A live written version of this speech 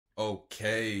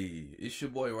Okay, it's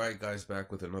your boy RightGeist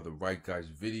back with another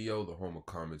RightGeist video, the home of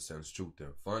common sense, truth,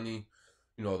 and funny.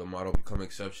 You know, the motto, become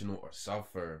exceptional or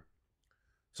suffer.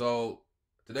 So,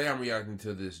 today I'm reacting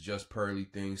to this Just Pearly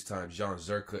Things times John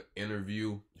Zherka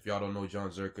interview. If y'all don't know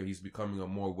John Zherka, he's becoming a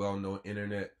more well-known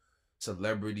internet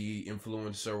celebrity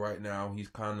influencer right now. He's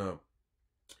kind of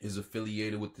is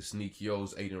affiliated with the Sneak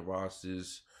Yo's, Aiden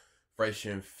Ross's, Fresh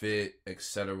and Fit,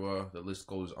 etc. The list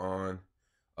goes on.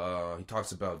 He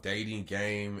talks about dating,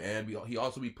 game, and he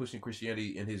also be pushing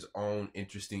Christianity in his own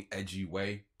interesting, edgy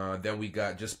way. Then we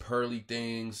got Just Pearly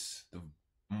Things, the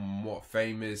more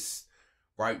famous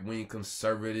right-wing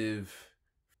conservative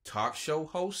talk show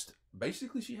host.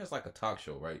 Basically, she has like a talk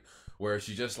show, right? Where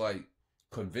she just like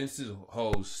convinces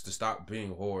hosts to stop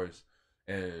being whores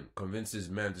and convinces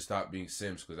men to stop being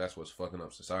simps, because that's what's fucking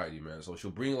up society, man. So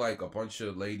she'll bring like a bunch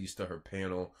of ladies to her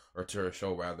panel, or to her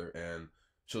show rather, and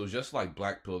she'll just like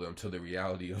blackpill them to the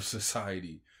reality of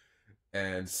society.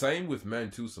 And same with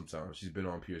men too sometimes. She's been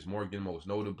on Piers Morgan, most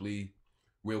notably.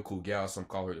 Real cool gal, some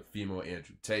call her the female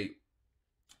Andrew Tate.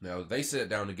 Now, they sat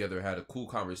down together, had a cool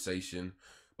conversation.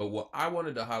 But what I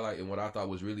wanted to highlight and what I thought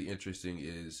was really interesting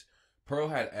is Pearl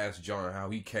had asked John how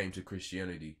he came to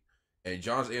Christianity. And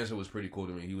John's answer was pretty cool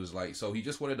to me. He was like, so he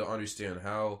just wanted to understand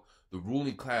how the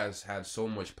ruling class had so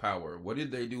much power. What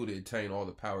did they do to attain all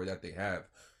the power that they have?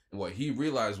 And what he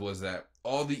realized was that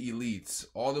all the elites,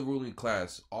 all the ruling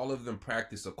class, all of them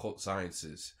practice occult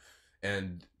sciences.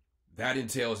 And that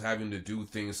entails having to do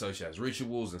things such as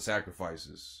rituals and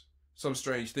sacrifices. Some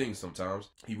strange things sometimes.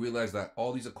 He realized that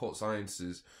all these occult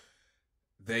sciences,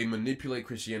 they manipulate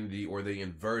Christianity, or they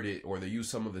invert it, or they use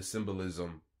some of the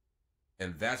symbolism.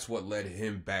 And that's what led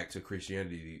him back to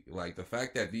Christianity. Like the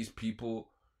fact that these people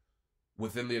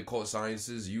within the occult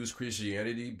sciences use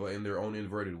Christianity, but in their own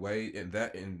inverted way, and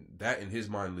that in his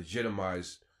mind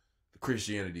legitimized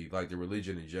Christianity, like the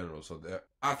religion in general. So that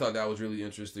I thought that was really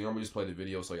interesting. I'm gonna just play the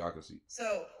video so y'all can see.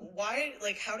 So why,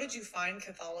 like, how did you find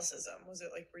Catholicism? Was it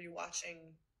like, were you watching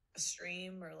a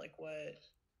stream or like what?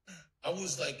 I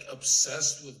was like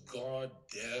obsessed with God,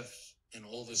 death, and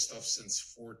all this stuff since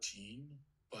 14,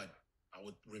 but I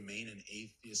would remain an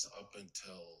atheist up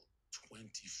until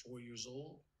 24 years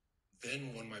old.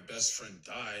 Then when my best friend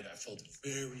died, I felt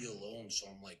very alone. So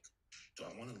I'm like, do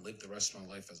I want to live the rest of my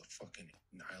life as a fucking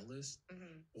nihilist?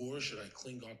 Or should I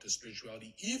cling on to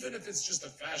spirituality, even if it's just a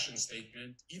fashion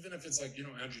statement, even if it's like, you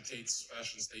know, Andrew Tate's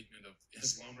fashion statement of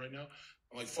Islam right now?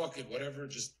 I'm like, fuck it, whatever,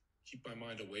 just keep my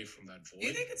mind away from that void. Do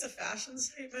you think it's a fashion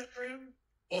statement for him?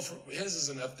 Well, his is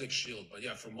an ethnic shield, but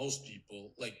yeah, for most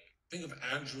people, like, think of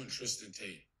Andrew and Tristan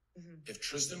Tate. If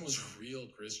Tristan was a real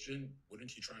Christian,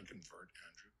 wouldn't he try and convert Andrew?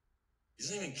 He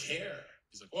doesn't even care.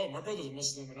 He's like, oh, my brother's a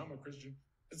Muslim and I'm a Christian.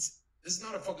 This is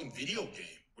not a fucking video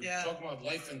game. We're talking about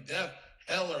life and death,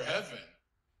 hell or heaven.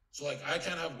 So like, I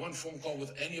can't have one phone call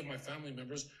with any of my family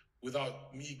members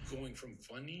without me going from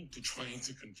funny to trying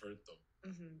to convert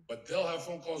them. But they'll have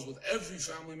phone calls with every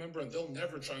family member and they'll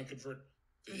never try and convert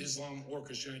to Islam or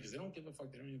Christianity because they don't give a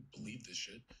fuck. They don't even believe this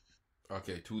shit.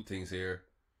 Okay, two things here.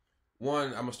 One,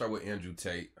 I'm gonna start with Andrew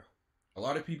Tate. A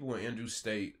lot of people when Andrew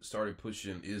Tate started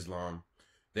pushing Islam,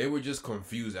 they were just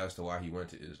confused as to why he went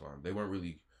to Islam. They weren't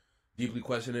really deeply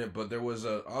questioning it, but there was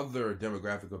a other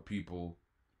demographic of people,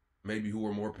 maybe who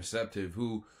were more perceptive,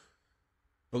 who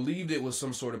believed it was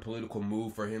some sort of political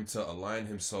move for him to align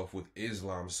himself with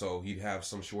Islam so he'd have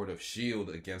some sort of shield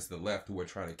against the left who were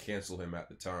trying to cancel him at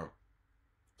the time.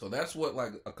 So that's what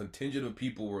like a contingent of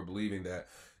people were believing, that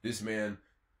this man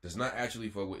does not actually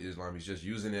fuck with Islam. He's just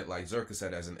using it, like Zherka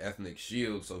said, as an ethnic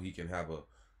shield so he can have a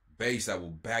base that will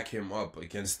back him up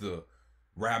against the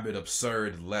rabid,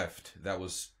 absurd left that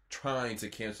was trying to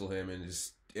cancel him,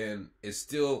 and it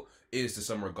still is to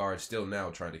some regard still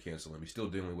now trying to cancel him. He's still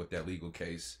dealing with that legal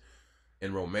case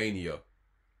in Romania.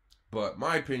 But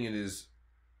my opinion is,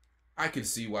 I can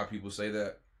see why people say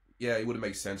that. Yeah, it would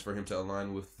make sense for him to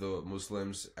align with the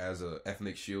Muslims as an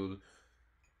ethnic shield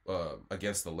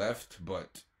against the left,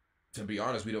 but to be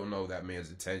honest, we don't know that man's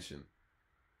intention.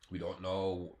 We don't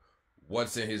know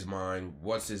what's in his mind,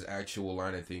 what's his actual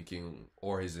line of thinking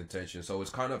or his intention. So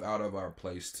it's kind of out of our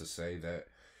place to say that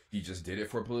he just did it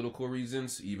for political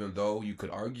reasons, even though you could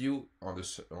argue on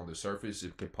the surface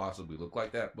it could possibly look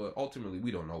like that, but ultimately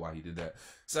we don't know why he did that.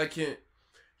 Second,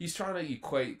 he's trying to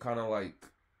equate kind of like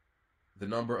the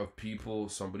number of people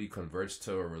somebody converts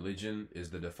to a religion is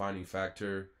the defining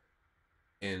factor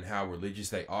in how religious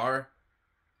they are.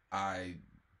 I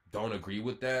don't agree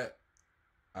with that.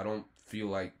 I don't feel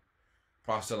like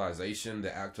proselytization,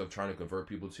 the act of trying to convert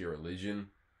people to your religion,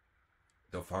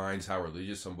 defines how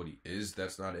religious somebody is.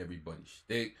 That's not everybody's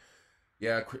shtick.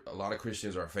 Yeah, a lot of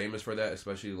Christians are famous for that,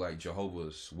 especially like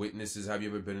Jehovah's Witnesses. Have you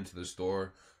ever been into the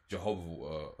store?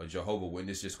 A Jehovah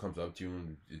Witness just comes up to you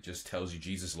and it just tells you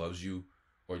Jesus loves you,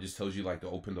 or just tells you like to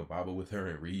open the Bible with her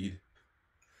and read.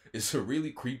 It's a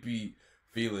really creepy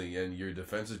feeling, and your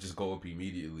defenses just go up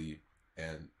immediately.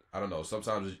 And I don't know,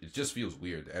 sometimes it just feels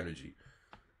weird, the energy.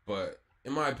 But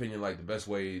in my opinion, like the best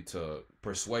way to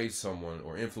persuade someone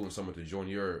or influence someone to join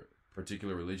your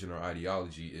particular religion or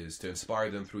ideology is to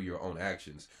inspire them through your own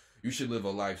actions. You should live a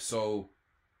life so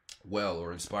well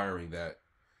or inspiring that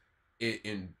it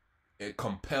in it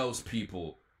compels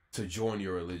people to join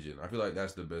your religion. I feel like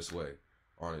that's the best way,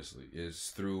 honestly,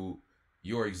 is through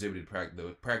your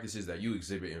the practices that you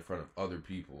exhibit in front of other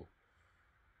people,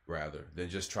 rather than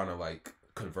just trying to like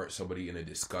convert somebody in a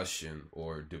discussion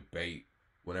or debate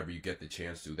whenever you get the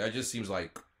chance to. That just seems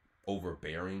like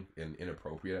overbearing and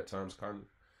inappropriate at times, kind of,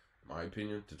 in my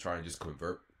opinion, to try and just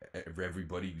convert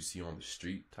everybody you see on the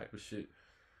street type of shit.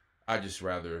 I just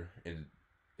rather, and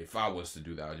if I was to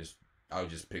do that, I would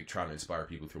just pick trying to inspire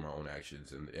people through my own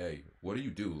actions. And hey, what do you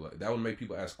do? Like, that would make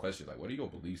people ask questions like, "What are your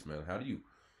beliefs, man? How do you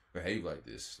behave like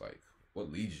this? Like, what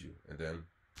leads you?" And then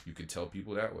you can tell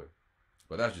people that way.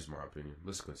 But that's just my opinion.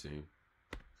 Let's continue.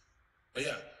 But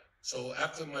yeah, so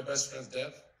after my best friend's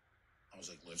death, I was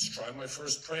like, let's try my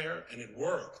first prayer, and it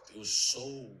worked. It was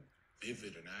so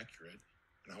vivid and accurate.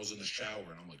 And I was in the shower,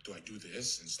 and I'm like, do I do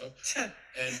this and stuff?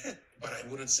 But I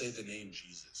wouldn't say the name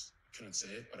Jesus. I couldn't say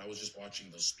it, but I was just watching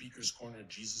those Speaker's Corner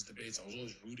Jesus debates. I was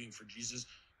always rooting for Jesus.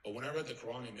 But when I read the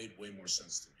Quran, it made way more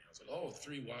sense to me. I was like, oh,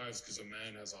 3 wives because a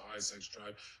man has a high sex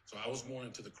drive. So I was more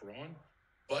into the Quran.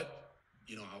 But,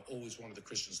 you know, I always wanted the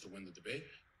Christians to win the debate.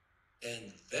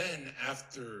 And then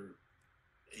after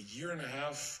a year and a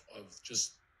half of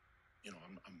just, you know,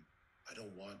 I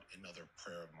don't want another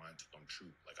prayer of mine to come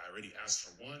true. Like, I already asked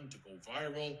for one to go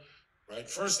viral, right?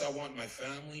 First, I want my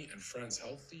family and friends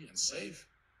healthy and safe.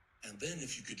 And then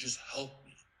if you could just help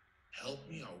me,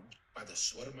 by the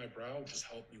sweat of my brow, just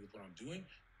help me with what I'm doing.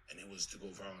 And it was to go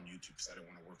viral on YouTube because I didn't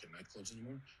want to work in nightclubs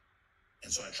anymore.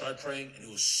 And so I tried praying, and it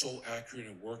was so accurate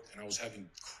and it worked. And I was having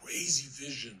crazy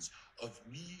visions of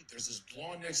me. There's this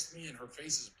blonde next to me, and her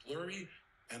face is blurry.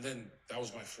 And then that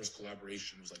was my first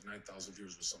collaboration. It was like 9,000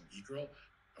 viewers with some e-girl.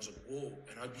 I was like, whoa.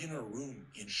 And I'd be in a room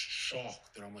in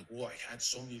shock that I'm like, whoa, I had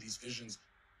so many of these visions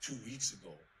 2 weeks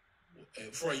ago.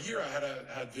 For a year,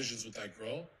 I had visions with that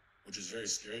girl, which is very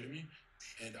scary to me.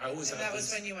 And I always that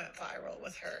was when you went viral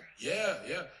with her.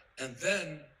 Yeah. And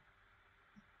then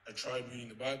I tried reading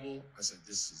the Bible. I said,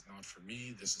 this is not for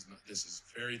me. This is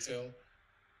fairy tale.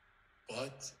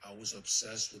 But I was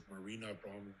obsessed with Marina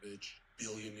Abramovich,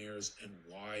 billionaires, and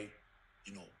why,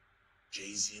 you know,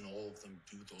 Jay-Z and all of them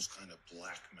do those kind of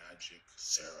black magic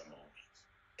ceremonies.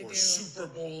 Or Super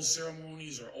Bowl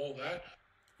ceremonies or all that.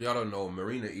 Y'all don't know,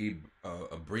 Marina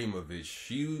Abramovich,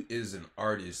 she is an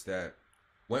artist that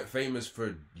went famous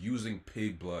for using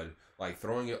pig blood, like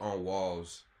throwing it on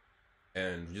walls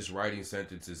and just writing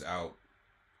sentences out,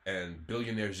 and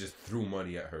billionaires just threw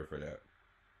money at her for that.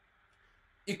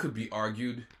 It could be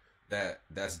argued that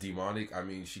that's demonic. I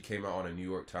mean, she came out on a New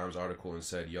York Times article and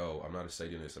said, yo, I'm not a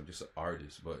Satanist, I'm just an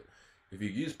artist. But if you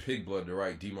use pig blood to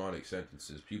write demonic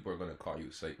sentences, people are going to call you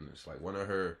a Satanist. Like one of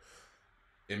her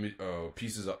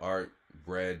pieces of art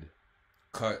read,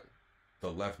 cut the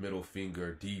left middle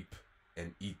finger deep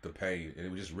and eat the pain. And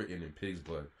it was just written in pig's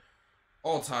blood.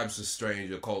 All types of strange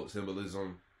occult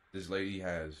symbolism this lady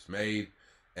has made.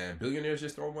 And billionaires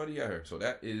just throw money at her. So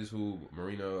that is who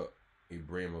Marina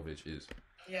Abramovich is.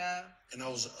 Yeah. And I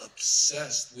was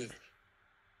obsessed with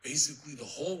basically the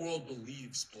whole world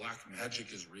believes black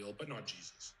magic is real, but not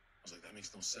Jesus. I was like, that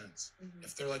makes no sense. Mm-hmm.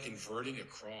 If they're like inverting a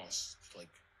cross, like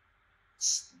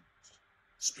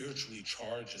spiritually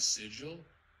charge a sigil,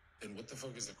 then what the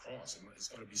fuck is the cross? It's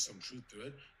got to be some truth to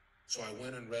it. So I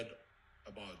went and read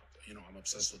about, you know, I'm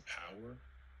obsessed with power.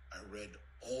 I read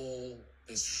all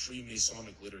this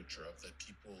Freemasonic literature of the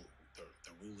people,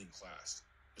 the ruling class.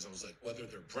 Because I was like, whether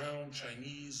they're brown,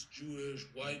 Chinese, Jewish,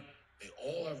 white, they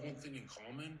all have one thing in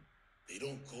common. They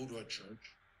don't go to a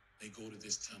church. They go to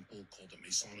this temple called the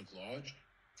Masonic Lodge.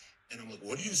 And I'm like,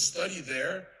 what do you study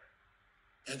there?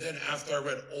 And then after I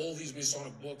read all these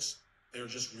Masonic books, they were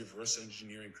just reverse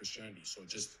engineering Christianity. So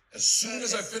just as soon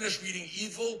as I finished reading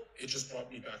evil, it just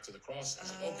brought me back to the cross. I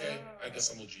was like, okay, I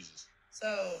guess I'm with Jesus.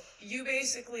 So you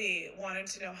basically wanted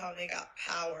to know how they got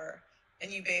power.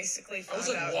 And you basically found out...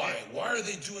 I was like, why? Why are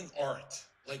they doing art?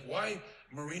 Like, why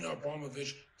Marina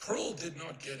Abramovich... Pearl did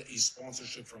not get a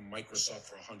sponsorship from Microsoft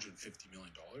for $150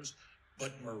 million,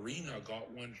 but Marina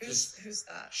got one. Who's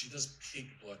that? She does pig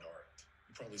blood art.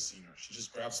 You've probably seen her. She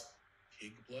just grabs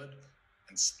pig blood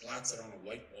and splats it on a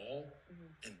white wall,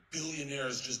 and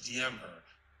billionaires just DM her.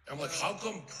 I'm like, how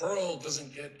come Pearl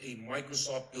doesn't get a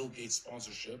Microsoft Bill Gates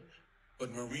sponsorship, but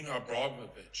Marina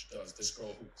Abramovich does? This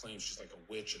girl who claims she's like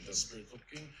a witch and does spirit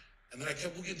cooking. And then I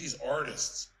kept looking at these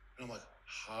artists, and I'm like,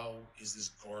 how is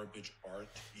this garbage art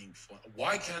being fun?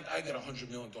 Why can't I get a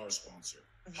 $100 million sponsor?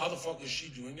 How the fuck is she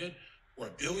doing it? Or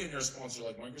a billionaire sponsor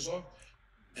like Microsoft?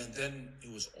 And then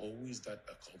it was always that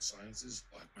occult sciences,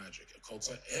 black magic, occult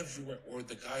science everywhere. Or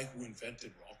the guy who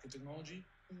invented rocket technology,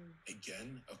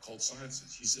 again, occult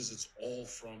sciences. He says it's all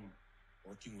from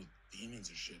working with demons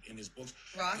and shit in his books.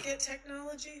 Rocket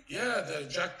technology? Yeah, the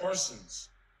Jack Parsons.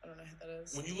 I don't know who that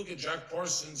is. When you look at Jack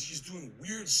Parsons, he's doing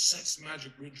weird sex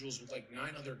magic rituals with like 9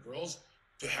 other girls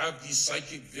to have these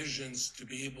psychic visions to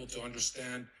be able to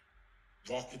understand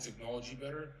rocket technology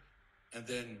better. And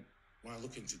then when I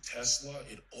look into Tesla,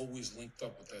 it always linked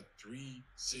up with that 3,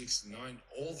 6, 9,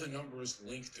 all the numbers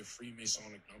linked to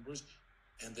Freemasonic numbers.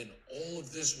 And then all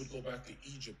of this would go back to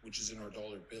Egypt, which is in our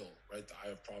dollar bill, right? The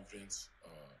Eye of Providence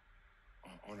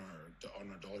on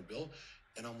our dollar bill.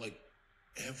 And I'm like,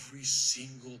 every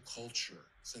single culture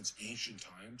since ancient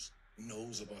times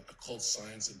knows about occult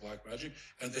science and black magic,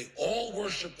 and they all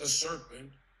worship the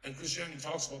serpent. And Christianity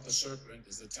talks about the serpent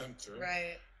as the tempter.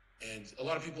 Right. And a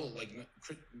lot of people, like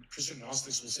Christian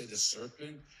Gnostics, will say the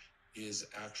serpent is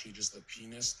actually just the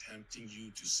penis tempting you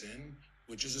to sin,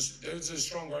 which is there's a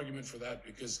strong argument for that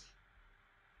because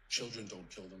children don't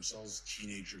kill themselves,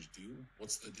 teenagers do.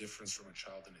 What's the difference from a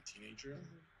child and a teenager?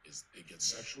 Is they get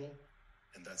sexual,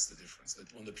 and that's the difference.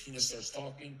 That when the penis starts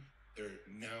talking, they're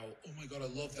now, oh my God,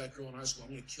 I love that girl in high school.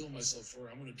 I'm going to kill myself for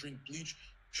her. I'm going to drink bleach.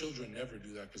 Children never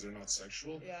do that because they're not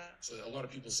sexual. Yeah. So a lot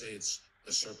of people say it's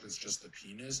the serpent's just the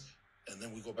penis. And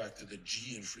then we go back to the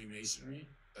G in Freemasonry.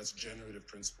 That's generative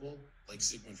principle. Like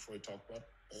Sigmund Freud talked about,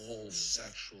 all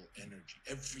sexual energy.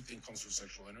 Everything comes from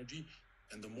sexual energy.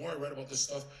 And the more I read about this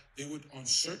stuff, they would, on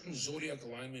certain zodiac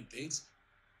alignment dates,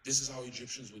 this is how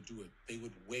Egyptians would do it. They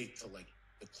would wait till like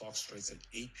the clock strikes at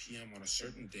 8 p.m. on a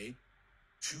certain date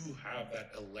to have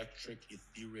that electric,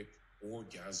 etheric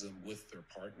orgasm with their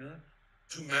partner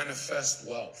to manifest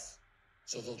wealth.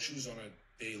 So they'll choose on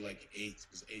a day like 8,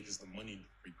 because 8 is the money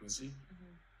frequency.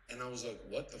 And I was like,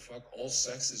 what the fuck? All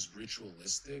sex is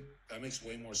ritualistic? That makes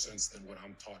way more sense than what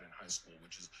I'm taught in high school,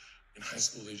 which is, in high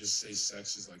school, they just say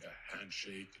sex is like a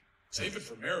handshake. Save it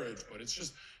for marriage, but it's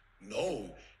just, no.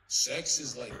 Sex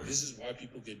is like, this is why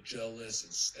people get jealous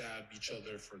and stab each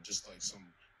other for just like some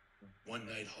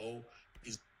one-night hoe.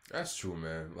 That's true,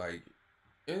 man. Like,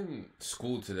 in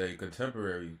school today,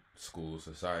 contemporary school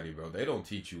society, bro, they don't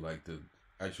teach you like the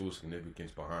actual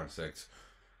significance behind sex.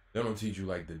 They don't teach you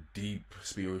like the deep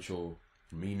spiritual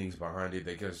meanings behind it.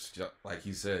 They just, like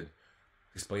he said,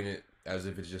 explain it as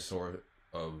if it's just sort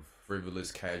of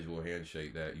frivolous, casual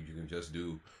handshake that you can just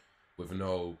do with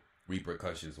no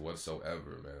repercussions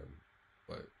whatsoever, man.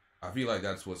 But I feel like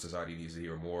that's what society needs to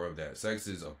hear more of, that sex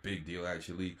is a big deal,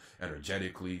 actually,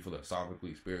 energetically,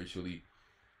 philosophically, spiritually,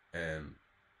 and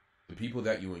the people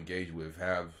that you engage with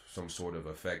have some sort of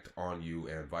effect on you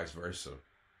and vice versa.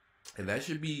 And that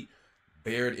should be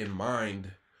bared in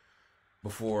mind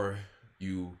before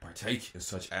you partake in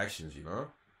such actions, you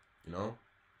know?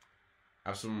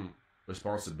 Have some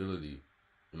responsibility,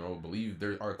 believe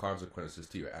there are consequences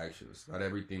to your actions. Not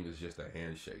everything is just a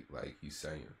handshake, like he's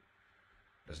saying.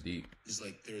 That's deep. It's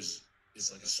like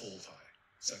it's like a soul tie.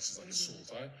 Sex is like a soul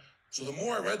tie. So the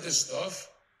more I read this stuff,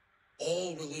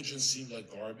 all religions seemed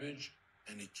like garbage,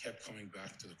 and it kept coming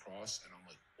back to the cross, and I'm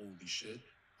like, holy shit.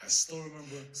 I still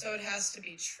remember. So it has to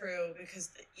be true because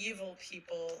the evil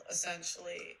people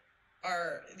essentially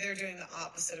they're doing the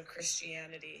opposite of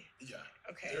Christianity. Yeah.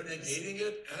 Okay. They're negating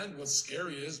it, and what's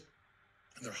scary is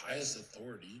their highest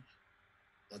authority,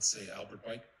 let's say Albert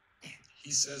Pike,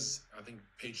 he says, I think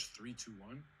page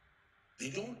 321, they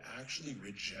don't actually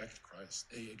reject Christ.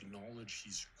 They acknowledge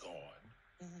he's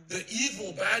God. The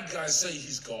evil bad guys say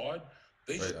he's God.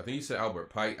 I think he said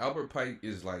Albert Pike. Albert Pike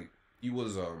is like, he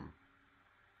was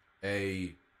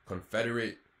a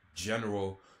Confederate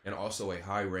general and also a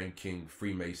high-ranking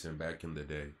Freemason back in the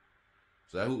day.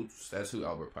 So that's who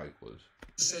Albert Pike was.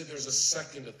 Say there's a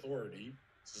second authority.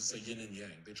 So it's like yin and yang.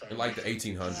 They try in like the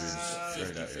 1800s.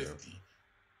 50-50.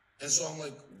 And so I'm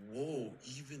like, whoa,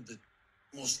 even the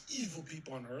most evil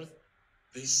people on earth,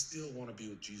 they still want to be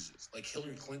with Jesus. Like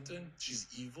Hillary Clinton, she's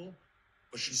evil,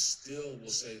 but she still will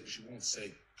say, she won't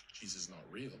say Jesus is not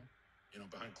real.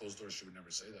 Behind closed doors, she would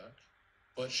never say that.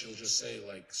 But she'll just say,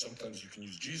 like, sometimes you can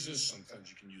use Jesus, sometimes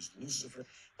you can use Lucifer.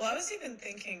 Well, I was even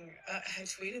thinking, I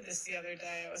tweeted this the other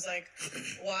day. I was like,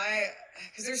 why?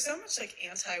 Because there's so much, like,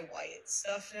 anti-white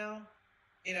stuff now.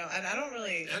 You know, and I don't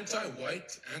really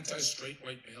anti-white, anti-straight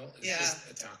white male is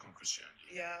just attack on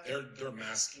Christianity. Yeah. They're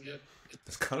masking it.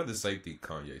 It's kind of the same thing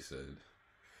Kanye said.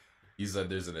 He said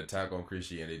there's an attack on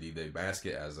Christianity. They mask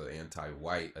it as an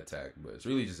anti-white attack, but it's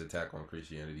really just attack on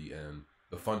Christianity and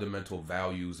the fundamental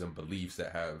values and beliefs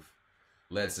that have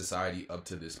led society up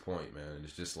to this point, man. And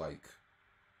it's just like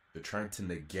they're trying to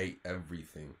negate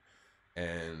everything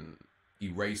and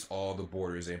erase all the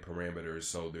borders and parameters,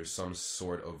 so there's some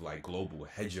sort of like global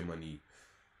hegemony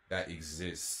that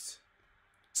exists.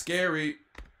 Scary.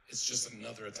 It's just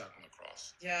another attack on the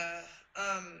cross. Yeah.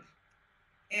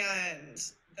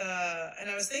 And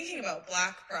I was thinking about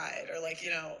Black Pride, or like, you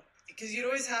know, because you'd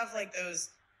always have like those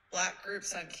Black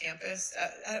groups on campus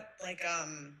at like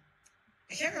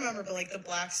I can't remember, but like the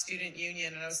Black Student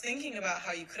Union, and I was thinking about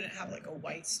how you couldn't have like a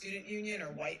white student union or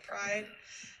white pride.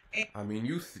 I mean,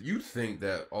 you think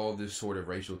that all this sort of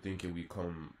racial thinking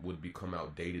would become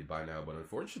outdated by now, but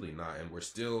unfortunately not, and we're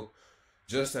still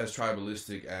just as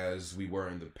tribalistic as we were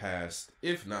in the past,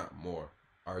 if not more,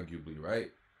 arguably,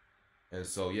 right? And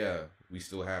so, yeah, we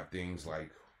still have things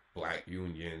like black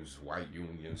unions, white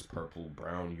unions, purple,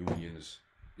 brown unions.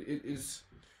 It's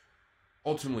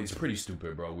ultimately, it's pretty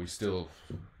stupid, bro. We still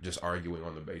just arguing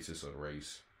on the basis of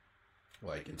race.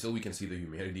 Like, until we can see the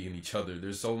humanity in each other,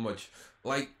 there's so much,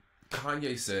 like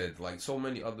Kanye said, like so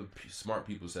many other smart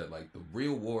people said, like, the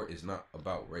real war is not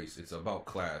about race, it's about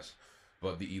class.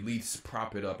 But the elites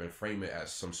prop it up and frame it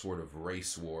as some sort of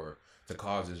race war to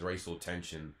cause this racial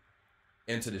tension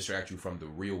and to distract you from the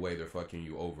real way they're fucking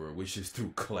you over, which is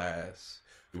through class,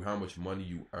 through how much money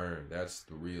you earn. That's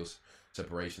the real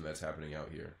separation that's happening out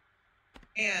here.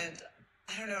 And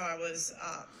I don't know, I was,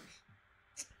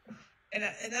 and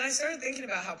then I started thinking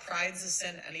about how pride's a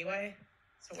sin anyway.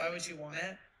 So why would you want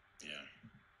it? Yeah.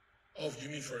 Oh, you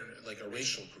mean for like a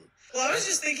racial group? Well, I was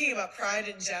just thinking about pride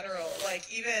in general, like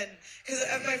even, because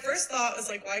my first thought was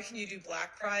like, why can you do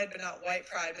black pride but not white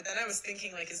pride? But then I was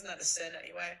thinking like, isn't that a sin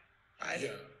anyway? Pride?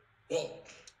 Yeah. Well,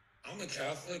 I'm a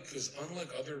Catholic because unlike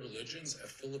other religions, a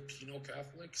Filipino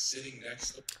Catholic sitting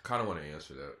next to... I kind of want to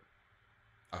answer that.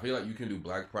 I feel like you can do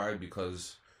black pride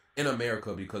because, in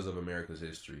America, because of America's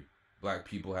history, black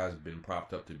people has been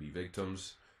propped up to be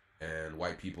victims, and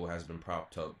white people has been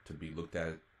propped up to be looked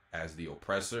at as the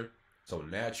oppressor. So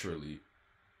naturally,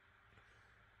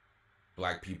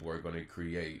 black people are going to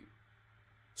create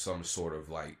some sort of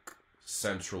like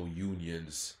central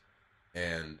unions,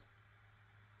 and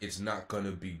it's not going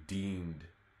to be deemed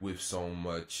with so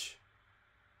much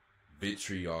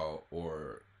vitriol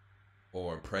or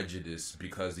prejudice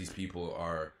because these people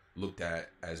are looked at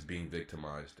as being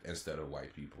victimized instead of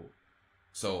white people.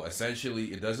 So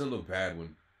essentially, it doesn't look bad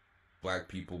when black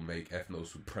people make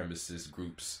ethno-supremacist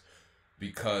groups,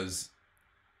 because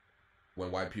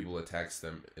when white people attacks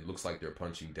them, it looks like they're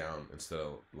punching down instead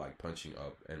of like punching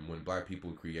up. And when black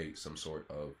people create some sort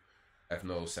of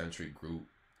ethnocentric group,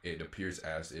 it appears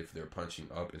as if they're punching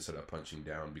up instead of punching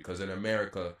down, because in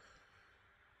America,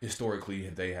 historically,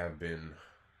 they have been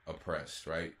oppressed,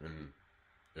 right? And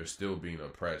they're still being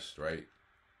oppressed, right?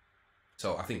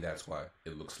 So I think that's why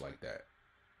it looks like that.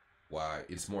 Why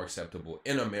it's more acceptable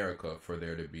in America for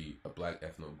there to be a black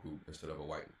ethno group instead of a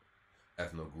white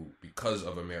ethno group, because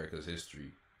of America's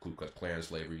history, Ku Klux Klan,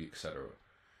 slavery, etc.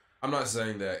 I'm not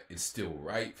saying that it's still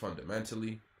right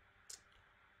fundamentally,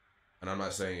 and I'm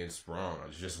not saying it's wrong.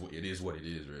 It's just, it is what it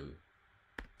is, really.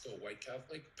 So white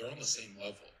Catholic, they're on the same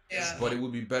level. Yeah. But it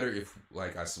would be better if,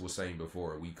 like I was saying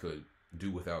before, we could do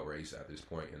without race at this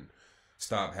point and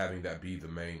stop having that be the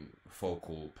main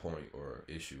focal point or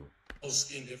issue. No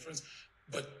skin difference,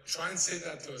 but try and say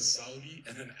that to a Saudi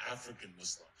and an African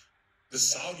Muslim. The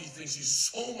Saudi thinks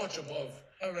he's so much above.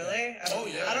 Oh, really?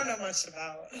 I don't know much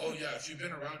about. Oh, yeah. If you've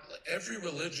been around, like, every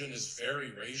religion is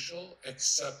very racial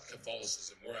except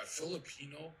Catholicism. Where a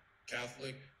Filipino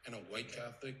Catholic and a white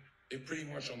Catholic, they're pretty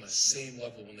much on the same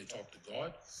level when they talk to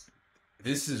God.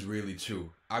 This is really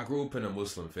true. I grew up in a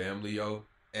Muslim family, yo,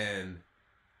 and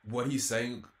what he's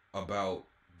saying about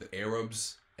the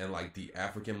Arabs and like the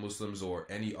African Muslims or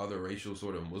any other racial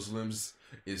sort of Muslims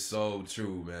is so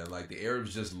true, man. Like, the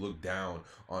Arabs just look down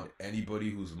on anybody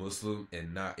who's Muslim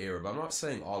and not Arab. I'm not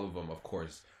saying all of them, of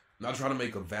course. I'm not trying to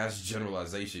make a vast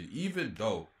generalization, even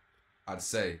though I'd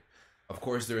say, of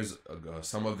course, there's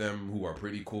some of them who are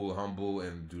pretty cool, humble,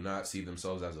 and do not see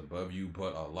themselves as above you,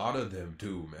 but a lot of them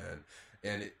do, man.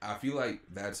 And I feel like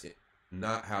that's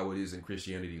not how it is in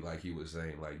Christianity, like he was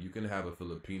saying. Like, you can have a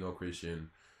Filipino Christian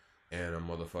and a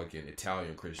motherfucking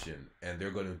Italian Christian, and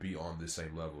they're going to be on the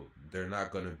same level. They're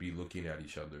not going to be looking at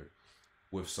each other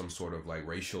with some sort of like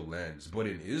racial lens. But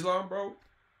in Islam, bro,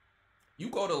 you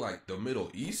go to like the Middle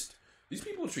East, These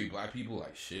people treat black people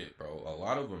like shit, bro. A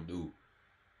lot of them do.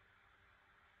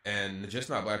 And just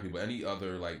not black people, any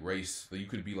other like race. You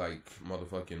could be like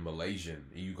motherfucking Malaysian,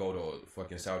 and you go to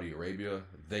fucking Saudi Arabia,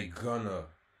 you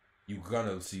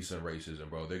gonna see some racism,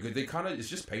 bro. They're good. They kind of, it's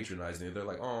just patronizing. They're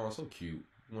like, oh, so cute.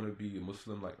 You want to be a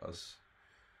Muslim like us,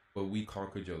 but we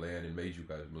conquered your land and made you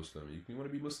guys Muslim. You want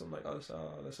to be Muslim like us?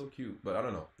 Oh, that's so cute. But I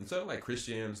don't know. Instead of like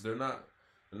Christians, they're not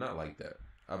like that.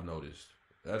 I've noticed.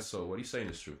 That's so. What he's saying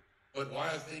is true. But why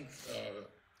I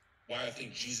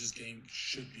think Jesus' game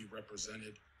should be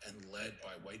represented and led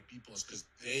by white people is because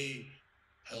they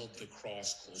held the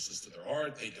cross closest to their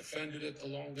heart. They defended it the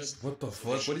longest. What the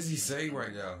fuck? What is he saying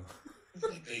right now?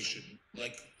 Like they should,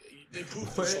 like they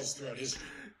proved themselves throughout history.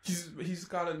 He's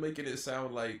kind of making it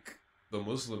sound like the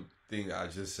Muslim thing I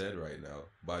just said right now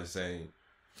by saying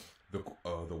the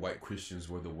white Christians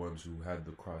were the ones who had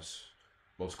the cross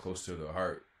most close to their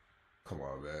heart. Come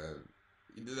on, man.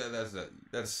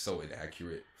 That's so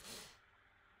inaccurate.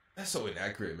 That's so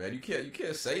inaccurate, man. You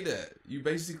can't say that. You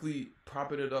basically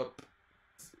propping it up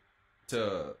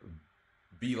to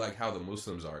be like how the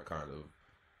Muslims are, kind of.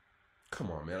 Come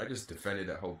on, man. I just defended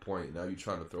that whole point. Now you're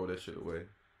trying to throw that shit away.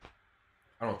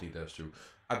 I don't think that's true.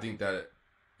 I think that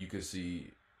you could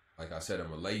see, like I said, a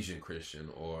Malaysian Christian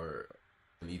or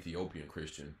an Ethiopian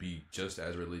Christian be just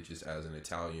as religious as an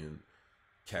Italian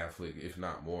Catholic, if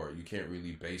not more. You can't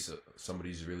really base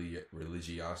somebody's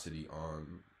religiosity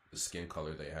on the skin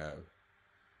color they have.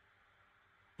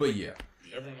 But yeah.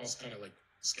 Everyone else kind of like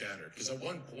scattered. Because at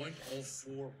one point, all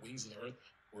four wings of the earth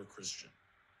were Christian.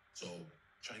 So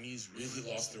Chinese really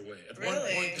lost their way. At one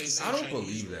point, they said I don't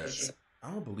Chinese believe that. Christian. I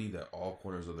don't believe that all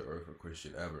corners of the earth are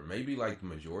Christian ever. Maybe like the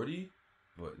majority,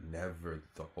 but never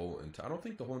the whole entire. I don't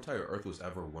think the whole entire earth was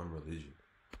ever one religion.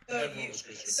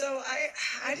 So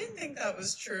I didn't think that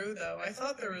was true though. I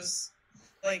thought there was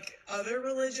like other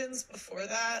religions before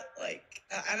that, like,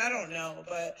 and I don't know,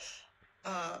 but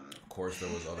of course there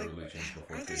was other religions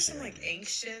before. Aren't there some like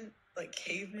ancient, like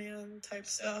caveman type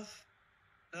stuff?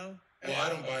 No. Well, I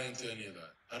don't buy into any of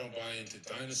that. I don't buy into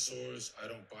dinosaurs. I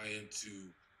don't buy into.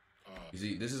 You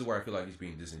see, this is where I feel like he's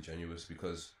being disingenuous,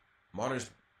 because modern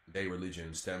day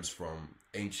religion stems from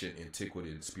ancient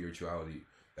antiquated spirituality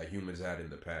that humans had in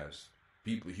the past.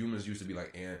 Humans used to be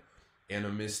like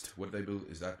animist. What they believe,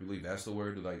 is that believe that's the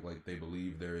word? Like they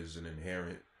believe there is an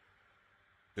inherent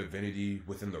divinity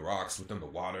within the rocks, within the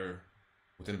water,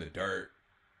 within the dirt,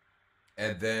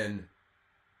 and then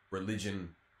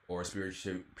religion or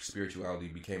spirituality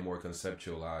became more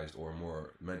conceptualized or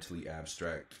more mentally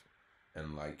abstract.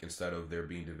 And like, instead of there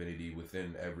being divinity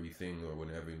within everything or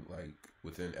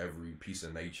within every piece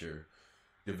of nature,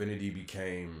 divinity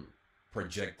became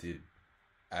projected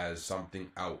as something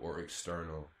out or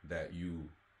external that you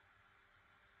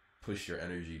push your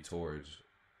energy towards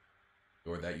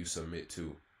or that you submit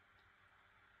to.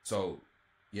 So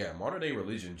yeah, modern day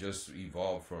religion just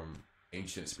evolved from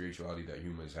ancient spirituality that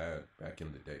humans had back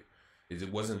in the day. It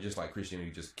wasn't just like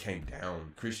Christianity just came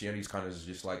down. Christianity is kind of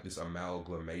just like this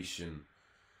amalgamation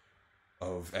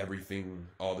of everything,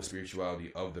 all the spirituality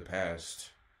of the past.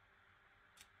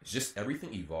 It's just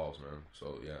everything evolves, man.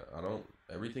 So yeah,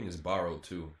 everything is borrowed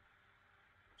too.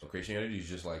 So Christianity is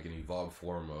just like an evolved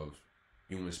form of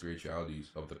human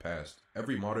spiritualities of the past.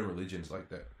 Every modern religion is like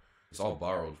that. It's all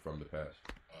borrowed from the past.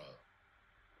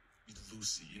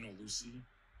 Lucy, you know Lucy?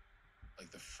 Like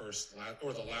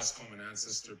the last common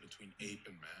ancestor between ape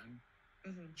and man.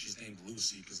 Mm-hmm. She's named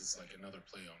Lucy because it's like another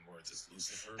play on words. It's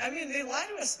Lucifer. I mean, they lie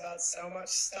to us about so much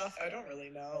stuff. I don't really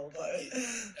know, but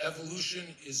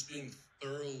evolution is being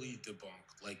thoroughly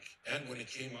debunked. Like, and when it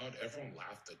came out, everyone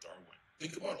laughed at Darwin.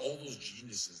 Think about all those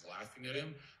geniuses laughing at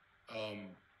him.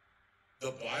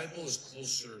 The Bible is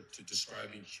closer to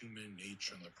describing human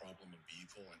nature and the problem of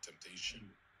evil and temptation,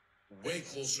 way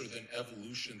closer than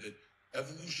evolution. That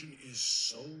evolution is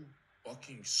so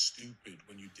fucking stupid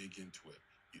when you dig into it.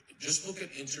 Just look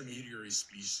at intermediary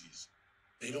species.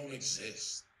 They don't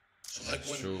exist. So like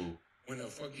when a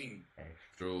fucking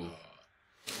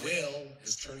whale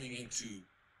is turning into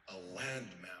a land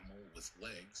mammal with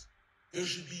legs, there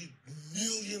should be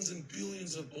millions and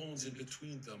billions of bones in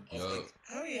between them. Of like,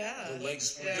 oh yeah, the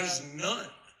legs. Yeah. There's none.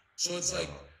 So it's like,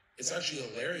 it's actually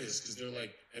hilarious because they're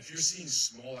like, if you're seeing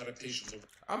small adaptations of.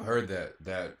 I've heard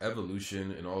that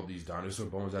evolution and all these dinosaur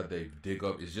bones that they dig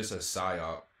up is just a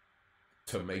psyop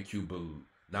to make you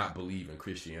not believe in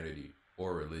Christianity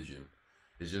or religion.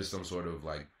 It's just some sort of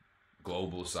like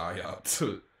global psyop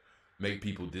to make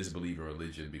people disbelieve in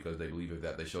religion because they believe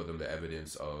that they show them the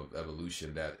evidence of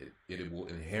evolution that it will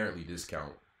inherently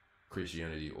discount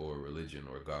Christianity or religion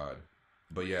or God.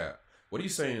 But yeah, what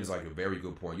he's saying is like a very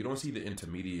good point. You don't see the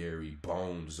intermediary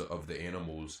bones of the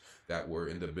animals that were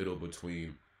in the middle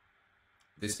between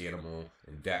this animal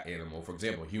and that animal. For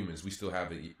example, humans, we still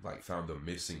haven't like found the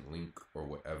missing link or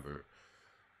whatever.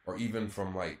 Or even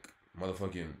from like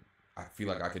motherfucking, I feel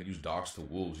like I could use dogs to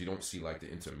wolves. You don't see like the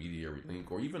intermediary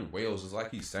link. Or even whales, is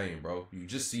like he's saying, bro. You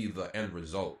just see the end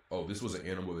result. Oh, this was an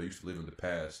animal that used to live in the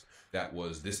past. That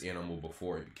was this animal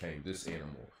before it became this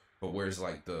animal. But where's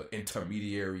like the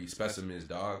intermediary specimens,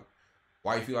 dog?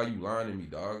 Why you feel like you lying to me,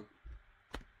 dog?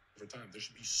 Over time, there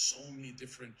should be so many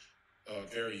different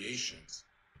variations.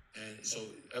 And so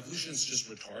evolution's just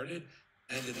retarded.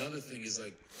 And another thing is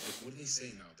like what do they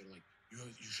say now? They're like, you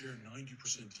share 90%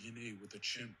 DNA with a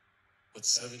chimp, but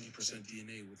 70%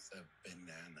 DNA with a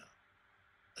banana.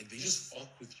 Like, they just fuck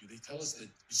with you. They tell us that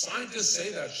scientists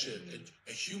say that shit.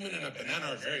 A human and a banana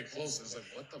are very close. And it's like,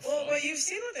 what the fuck? Well, but you've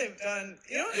seen what they've done.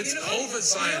 It's COVID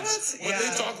science. When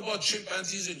they talk about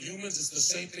chimpanzees and humans, it's the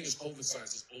same thing as COVID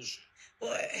science. It's bullshit.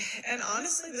 Well, and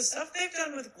honestly, the stuff they've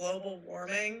done with global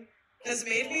warming has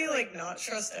made me like not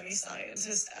trust any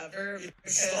scientist ever. It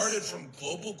started from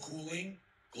global cooling,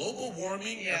 global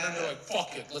warming, and then they're like,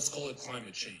 fuck it, let's call it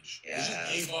climate change. They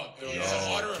just gave up. They're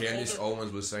like, Candace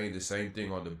Owens was saying the same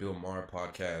thing on the Bill Maher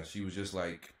podcast. She was just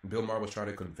like, Bill Maher was trying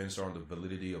to convince her on the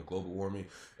validity of global warming,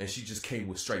 and she just came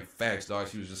with straight facts, dog.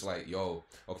 She was just like, yo,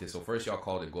 okay, so first y'all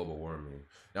called it global warming.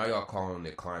 Now y'all calling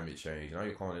it climate change. Now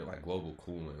you're calling it like global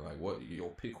cooling. Like, what? Yo,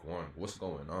 pick one. What's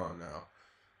going on now?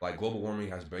 Like, global warming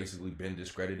has basically been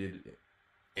discredited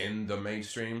in the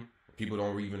mainstream. People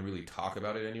don't even really talk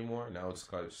about it anymore. Now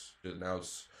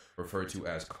it's referred to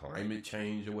as climate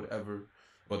change or whatever.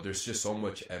 But there's just so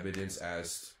much evidence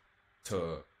as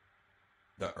to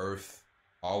the Earth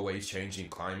always changing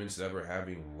climates, never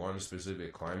having one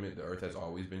specific climate. The Earth has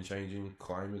always been changing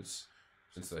climates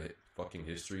since the fucking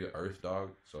history of Earth, dog.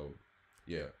 So,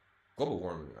 yeah. Global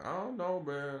warming. I don't know,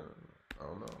 man. I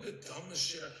don't know. The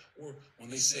dumbest shit. Or when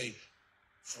they say,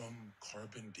 from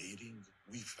carbon dating,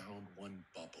 we found one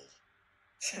bubble.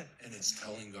 And it's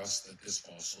telling us that this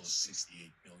fossil is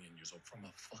 68 million years old from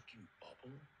a fucking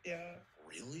bubble? Yeah.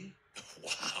 Really?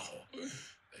 Wow.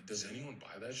 Does anyone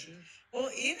buy that shit?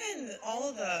 Well, even all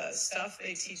of the stuff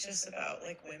they teach us about,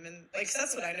 like, women, like, 'cause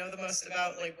that's what I know the most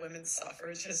about, like, women's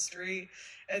suffrage history,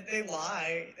 and they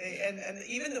lie. And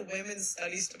even the women's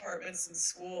studies departments in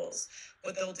schools,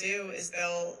 what they'll do is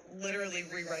they'll literally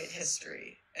rewrite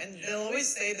history. And they'll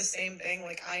always say the same thing,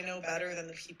 like, I know better than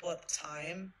the people at the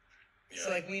time. So,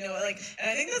 like, we know, like, and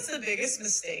I think that's the biggest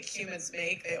mistake humans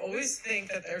make. They always think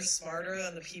that they're smarter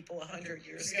than the people 100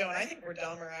 years ago, and I think we're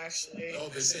dumber, actually. No,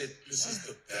 they say this is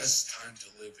the best time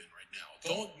to live in right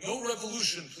now. No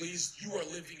revolution, please. You are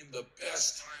living in the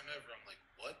best time ever. I'm like,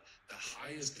 what? The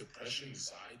highest depression,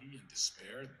 anxiety, and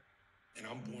despair, and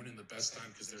I'm born in the best time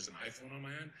because there's an iPhone on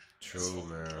my hand? True,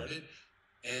 man. Retarded.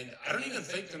 And I don't even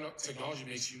think technology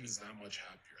makes humans that much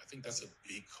happier. I think that's a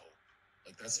big hope.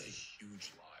 Like, that's a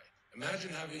huge lie. Imagine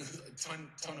having a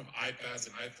ton of iPads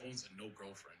and iPhones and no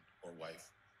girlfriend or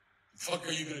wife. The fuck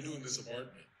are you gonna do in this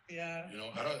apartment? Yeah. You know,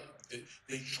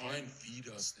 they try and feed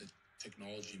us that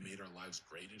technology made our lives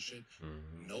great and shit.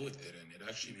 Mm-hmm. No, it didn't. It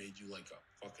actually made you like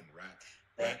a fucking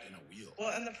rat in a wheel.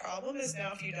 Well, and the problem is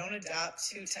now if you don't adapt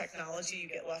to technology, you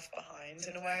get left behind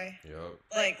in a way. Yep.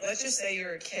 Like, let's just say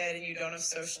you're a kid and you don't have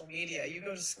social media. You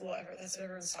go to school, that's what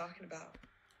everyone's talking about.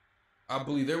 I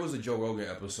believe there was a Joe Rogan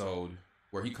episode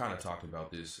where he kind of talked about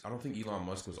this. I don't think Elon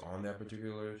Musk was on that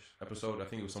particular episode. I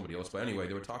think it was somebody else. But anyway,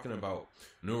 they were talking about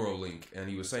Neuralink. And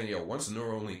he was saying, yo, once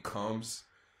Neuralink comes,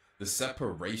 the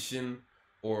separation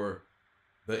or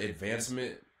the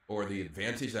advancement or the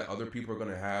advantage that other people are going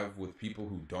to have with people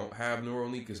who don't have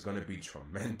Neuralink is going to be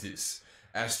tremendous,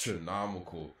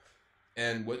 astronomical.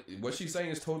 And what she's saying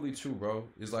is totally true, bro.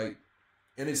 It's like,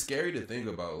 and it's scary to think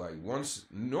about. Like, once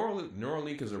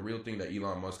Neuralink is a real thing that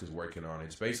Elon Musk is working on.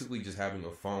 It's basically just having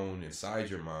a phone inside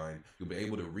your mind. You'll be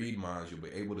able to read minds. You'll be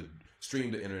able to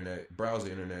stream the internet, browse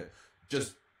the internet,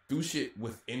 just do shit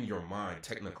within your mind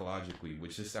technologically,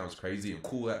 which just sounds crazy and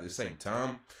cool at the same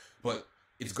time. But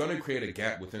it's going to create a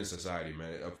gap within society,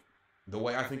 man. The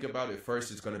way I think about it,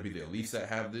 first, it's going to be the elites that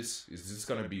have this. It's just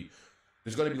going to be,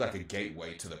 there's going to be like a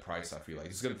gateway to the price, I feel like.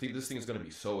 This thing is going to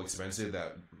be so expensive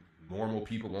that normal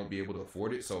people won't be able to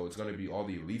afford it. So it's going to be all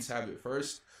the elites have it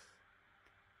first.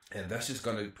 And that's just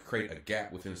going to create a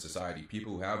gap within society.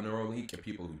 People who have Neuralink and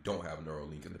people who don't have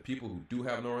Neuralink. And the people who do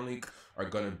have Neuralink are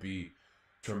going to be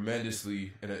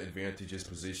tremendously in an advantageous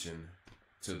position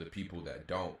to the people that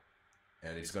don't.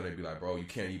 And it's going to be like, bro, you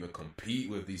can't even compete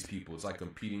with these people. It's like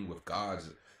competing with gods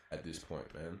at this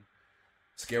point, man.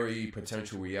 Scary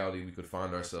potential reality we could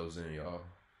find ourselves in, y'all.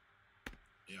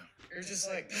 Yeah. You're just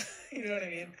like, you know what I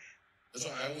mean? That's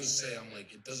why I always say, I'm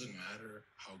like, it doesn't matter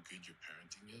how good your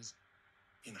parenting is.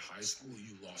 In high school,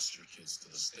 you lost your kids to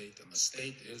the state, and the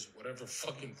state is whatever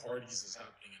fucking parties is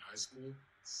happening in high school.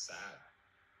 Sad.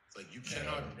 It's like you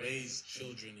cannot raise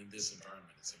children in this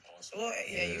environment. It's impossible. Well,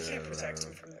 yeah, you can't protect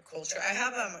them from the culture. I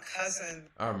have a cousin.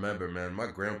 I remember, man, my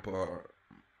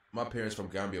parents from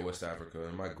Gambia, West Africa,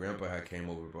 and my grandpa had came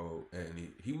over, bro,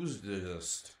 and he was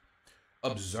just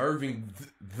observing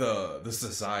the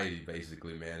society,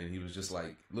 basically, man, and he was just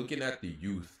like looking at the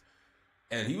youth.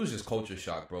 And he was just culture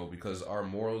shocked, bro, because our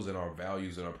morals and our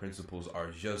values and our principles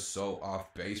are just so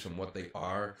off base from what they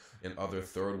are in other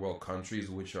third world countries,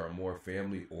 which are more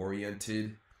family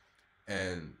oriented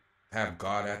and have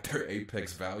God at their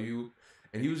apex value.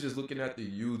 And he was just looking at the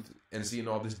youth and seeing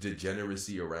all this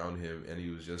degeneracy around him. And he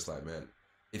was just like, man,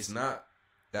 it's not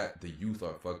that the youth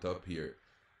are fucked up here.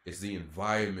 It's the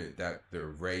environment that they're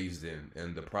raised in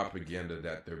and the propaganda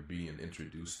that they're being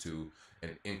introduced to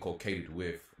and inculcated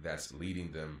with that's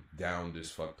leading them down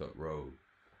this fucked up road.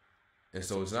 And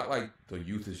so it's not like the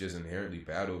youth is just inherently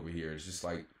bad over here. It's just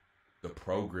like the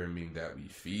programming that we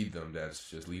feed them that's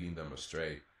just leading them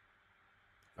astray.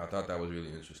 I thought that was really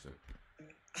interesting.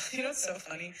 You know what's so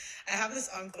funny? I have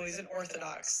this uncle, he's an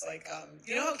Orthodox. Like,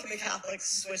 you know how the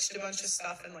Catholics switched a bunch of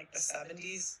stuff in like the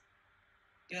 70s?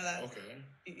 You know that? Okay.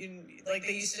 Like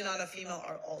they used to not have female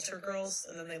altar girls,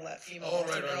 and then they let female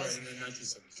altar right, girls. in the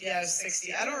 1970s. Yeah,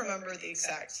 60. I don't remember the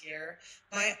exact year.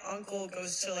 My uncle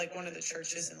goes to like one of the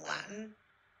churches in Latin.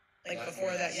 Like Latin,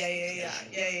 before that, yeah.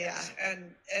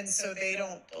 And so they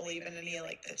don't believe in any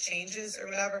like the changes or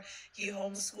whatever. He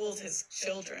homeschooled his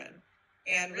children.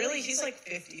 And really, he's like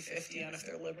 50-50 on if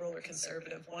they're liberal or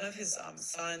conservative. One of his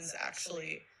sons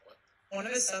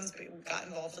got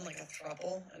involved in like a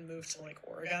throuple and moved to like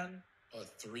Oregon. A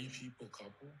 3-people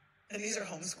couple? And these are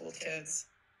homeschooled kids.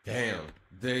 Damn,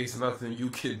 there's nothing you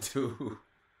can do.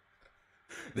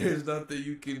 There's nothing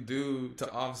you can do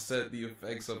to offset the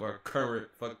effects of our current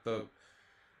fucked up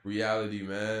reality,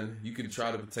 man. You can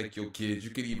try to protect your kids.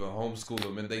 You can even homeschool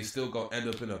them, and they still gonna end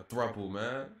up in a throuple,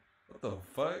 man. What the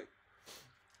fuck?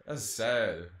 That's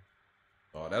sad.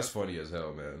 Oh, that's funny as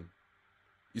hell, man.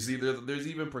 You see, there's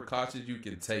even precautions you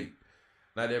can take.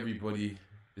 Not everybody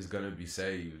is gonna be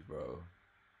saved, bro.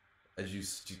 As you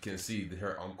can see,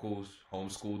 her uncles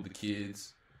homeschooled the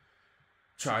kids,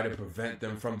 try to prevent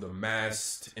them from the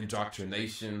mass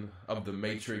indoctrination of the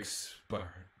Matrix, but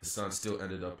the son still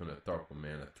ended up in a throuple,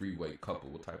 man, a 3-way couple.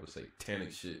 What type of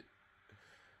satanic shit?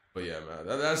 But yeah, man,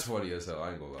 that's funny as hell.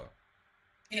 I ain't gonna lie.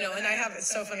 You know, and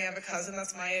it's so funny, I have a cousin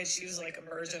that's my age. She was like a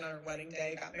virgin on her wedding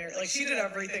day, got married. Like, she did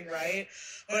everything right.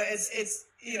 But it's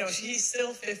you know, she's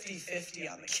still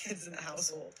 50-50 on the kids in the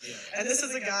household. Yeah. And this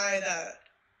is a guy that,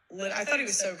 I thought he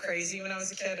was so crazy when I was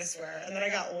a kid, I swear. And then I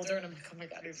got older and I'm like, oh my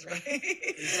God, he was right.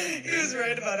 He was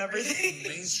right about everything.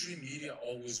 Mainstream media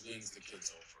always wins the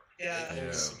kids over. Yeah. They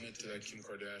always submit to that Kim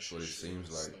Kardashian what it seems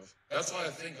like. Stuff. That's why I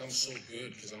think I'm so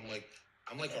good, because I'm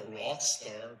like a rock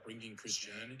star bringing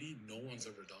Christianity. No one's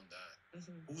ever done that.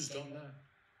 Mm-hmm. Who's done that?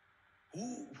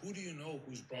 Who do you know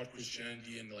who's brought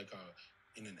Christianity in like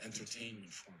in an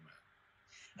entertainment format?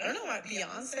 I don't know why.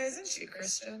 Beyonce, isn't she a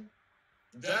Christian?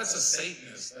 That's a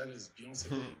Satanist. That is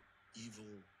Beyonce. Evil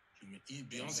human.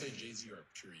 Beyonce and Jay-Z are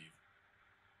pure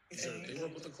evil. They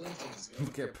work with the Clintons. Yeah.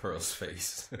 Look at Pearl's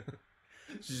face.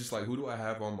 She's just like, who do I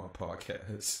have on my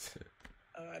podcast?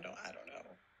 Oh, I don't know.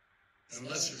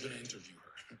 Unless you're gonna interview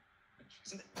her.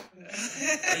 No.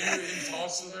 Are you in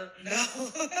talks with her? No.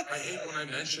 I hate when I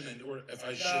mention it, or if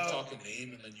I shit talk a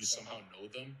name and then you somehow know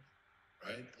them,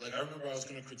 right? Like, I remember I was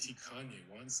going to critique Kanye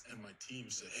once, and my team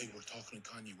said, hey, we're talking to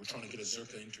Kanye. We're trying to get a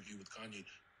Zherka interview with Kanye.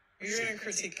 You're going to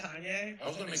critique Kanye? I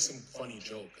was going to make some funny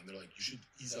joke, and they're like, you should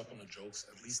ease up on the jokes,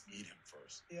 at least meet him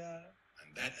first. Yeah.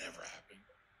 And that never happened.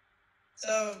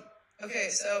 So, okay,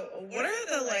 so what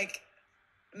are the, like,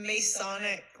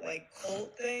 Masonic, like,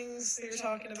 cult things that you're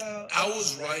talking about? I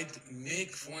was right.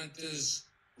 Nick Fuentes,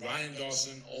 Ryan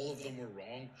Dawson, all of them were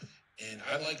wrong. And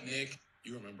I like Nick.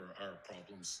 You remember our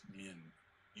problems, me and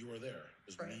you were there.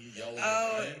 It was me yelling.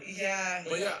 Oh, yeah.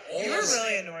 But yeah, you were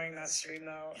really annoying that stream,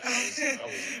 though.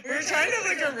 We were trying to have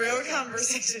like a real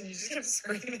conversation. You just kept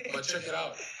screaming. But check it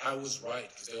out. I was right,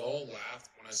 because they all laughed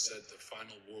when I said the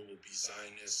final war will be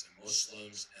Zionists and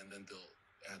Muslims, and then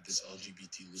they'll add this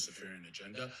LGBT Luciferian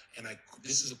agenda. And I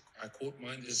quote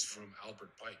mine is from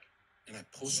Albert Pike, and I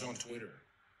posted on Twitter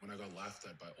when I got laughed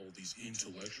at by all these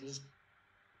intellectuals.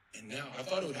 And now, I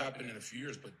thought it would happen in a few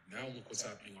years, but now look what's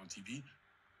happening on TV.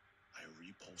 I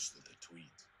reposted the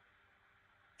tweet,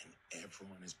 and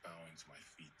everyone is bowing to my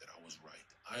feet that I was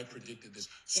right. I predicted this.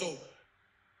 So,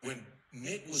 when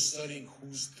Nick was studying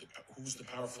who's the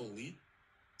powerful elite,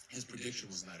 his prediction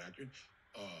was not accurate.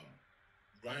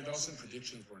 Ryan Dawson's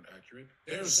predictions weren't accurate.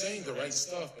 They were saying the right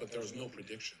stuff, but there was no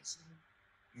predictions.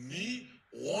 Me,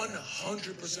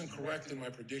 100% correct in my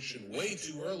prediction way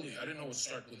too early. I didn't know it would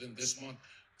start within this month.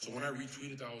 So when I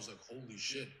retweeted that, I was like, holy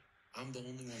shit. I'm the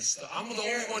only one. I'm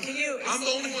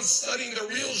the only one studying the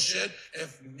real shit.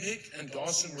 If Nick and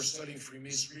Dawson were studying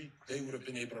Freemasonry, they would have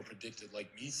been able to predict it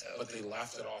like me, but they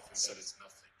laughed it off and said it's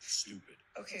nothing. Stupid.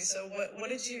 Okay, so what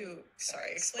did you?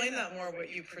 Sorry, explain that more. What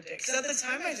you predict? Because at the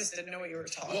time, I just didn't know what you were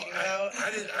talking about.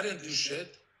 I didn't do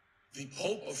shit. The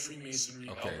Pope of Freemasonry.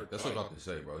 Okay, that's what I'm about to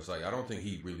say, bro. It's like I don't think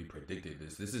he really predicted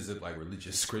this. This isn't like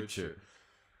religious scripture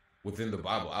within the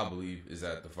Bible. I believe is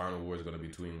that the final war is going to be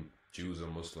between Jews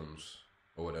and Muslims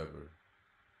or whatever.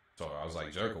 So I was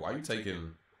like, Zherka, why are you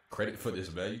taking credit for this,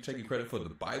 man? You taking credit for the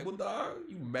Bible, dog?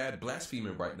 You mad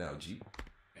blaspheming right now, G.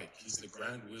 He's the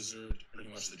Grand Wizard, pretty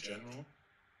much the general.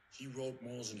 He wrote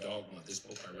Morals and Dogma, this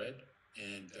book I read,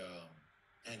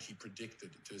 and he predicted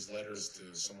to his letters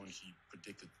to someone. He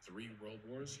predicted 3 world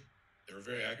wars. They were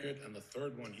very accurate, and the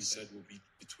third one he said will be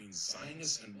between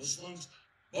Zionists and Muslims,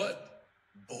 but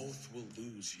both will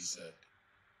lose. He said,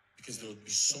 because there would be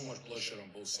so much bloodshed on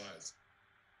both sides.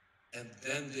 And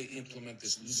then they implement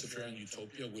this Luciferian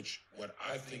utopia, which what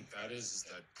I think that is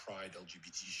that pride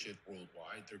LGBT shit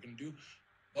worldwide they're going to do.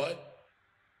 But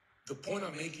the point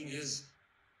I'm making is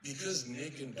because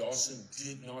Nick and Dawson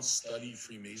did not study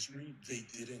Freemasonry, they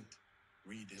didn't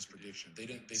read his prediction.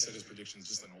 They said his prediction is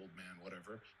just an old man,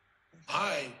 whatever.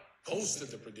 I posted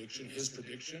the prediction, his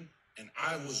prediction, and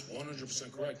I was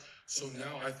 100% correct. So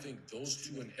now I think those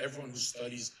two and everyone who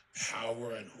studies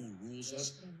power and who rules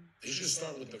us, they should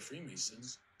start with the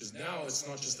Freemasons. Because now it's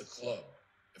not just a club.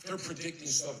 If they're predicting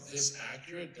stuff this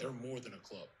accurate, they're more than a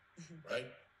club,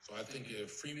 right? So I think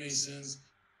if Freemasons,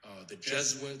 the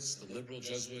Jesuits, the liberal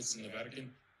Jesuits in the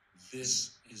Vatican,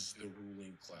 this is the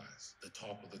ruling class, the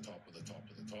top of the top of the top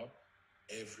of the top.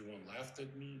 Everyone laughed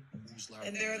at me. Who's laughing?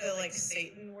 And they're the like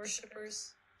Satan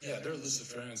worshippers? Yeah, they're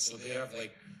Luciferians. So they have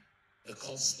like, the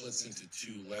cult splits into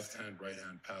 2, left-hand,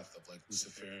 right-hand path of like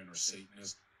Luciferian or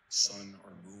Satanist, sun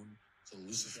or moon. So the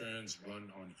Luciferians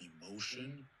run on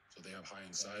emotion. So they have high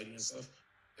anxiety and stuff.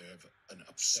 They have an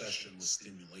obsession with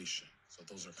stimulation. So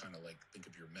those are kind of like, think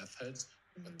of your meth heads,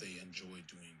 but they enjoy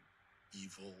doing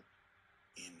evil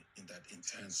in that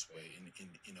intense way,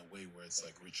 in a way where it's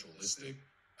like ritualistic.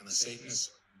 And the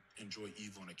Satanists enjoy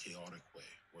evil in a chaotic way,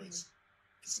 where it's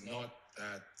not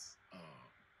that,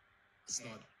 it's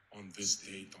not on this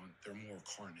date, they're more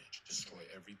carnage, destroy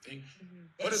everything.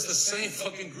 But it's the same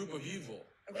fucking group of evil,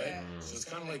 right? So it's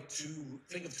kind of like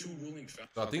think of 2 ruling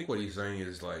families. So I think what he's saying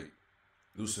is like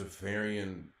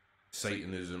Luciferian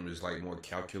Satanism is like more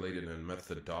calculated and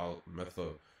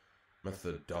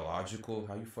methodological.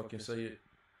 How you fucking say it?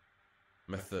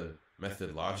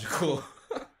 Methodological.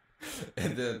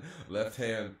 And then left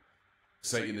hand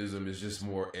Satanism is just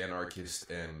more anarchist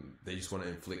and they just want to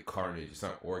inflict carnage. It's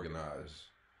not organized.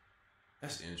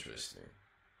 That's interesting.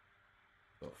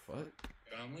 The fuck?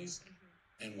 Families,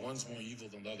 and one's more evil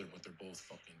than the other, but they're both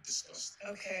fucking disgusting.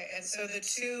 Okay, and so the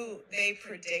 2, they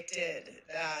predicted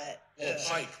that... Well,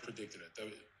 Pike predicted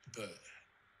it, the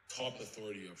top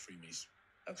authority of Freemasonry.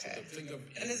 Okay. So think of,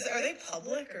 and are they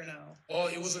public or no? Well,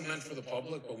 it wasn't meant for the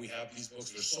public, but we have these books.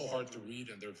 They're so hard to read,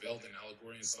 and they're veiled in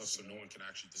allegory and stuff, so no one can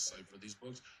actually decipher these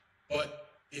books. But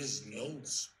his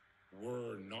notes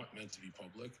were not meant to be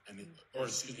public,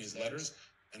 his letters,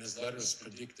 and his letters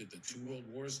predicted the 2 world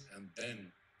wars, and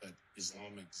then that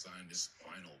Islamic Zionist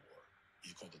final war.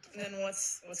 He called it the final. And then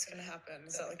what's going to happen?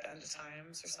 Is that like the end of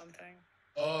times or something?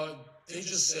 They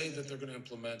just say that they're going to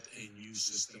implement a new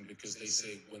system because they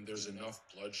say when there's enough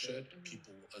bloodshed,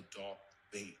 people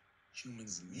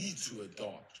humans need to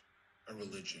adopt a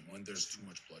religion when there's too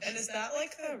much bloodshed. And is that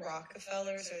like the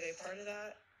Rockefellers? Are they part of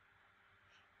that?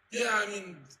 Yeah, I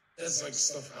mean, that's like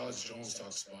stuff Alex Jones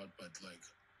talks about, but like,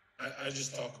 I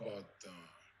just talk about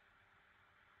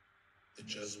the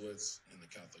Jesuits in the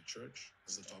Catholic Church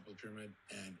as the top of the pyramid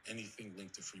and anything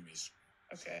linked to Freemasonry.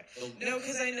 Okay. No,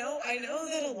 because I know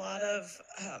that a lot of,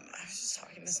 I was just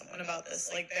talking to someone about this,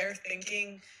 like their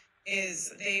thinking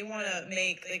is they want to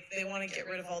get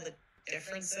rid of all the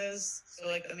differences. So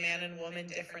like the man and woman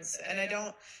difference. And I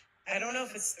don't know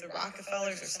if it's the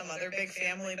Rockefellers or some other big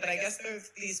family, but I guess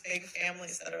there's these big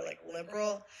families that are like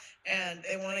liberal and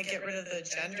they want to get rid of the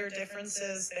gender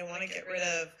differences. They want to get rid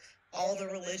of all the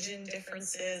religion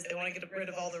differences. They want to get rid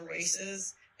of all the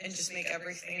races. and just make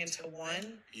everything into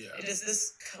one. Yeah. Does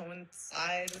this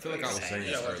coincide with I feel what like I you're was saying?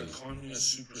 saying Yeah, like earlier. a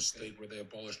communist super state where they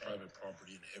abolish private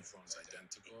property and everyone's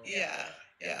identical.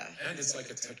 Yeah. And it's like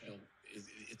a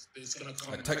it's gonna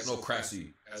come A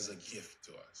technocracy. as a gift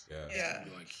to us. Yeah. Yeah.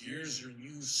 Be like, here's your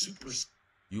new super.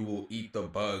 You will eat the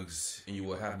bugs and you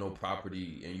will have no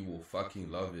property and you will fucking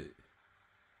love it.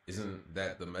 Isn't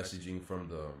that the messaging from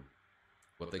the,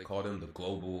 what they call them, the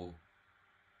global,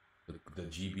 the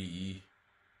GBE?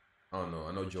 I don't know.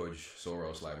 I know George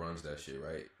Soros like runs that shit,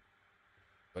 right?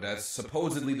 But that's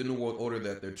supposedly the new world order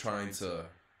that they're trying to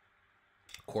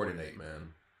coordinate,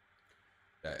 man.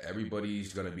 That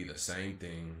everybody's gonna be the same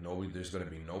thing. There's gonna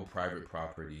be no private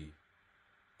property,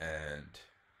 and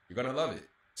you're gonna love it.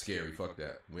 Scary. Fuck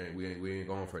that. We ain't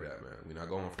going for that, man. We're not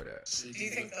going for that. Do you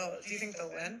think they'll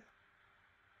win?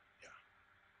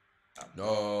 Yeah.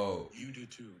 No. You do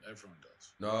too. Everyone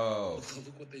does. No.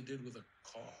 Look what they did with a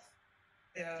cough.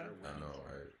 Yeah. I know,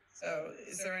 right? So,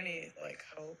 is there any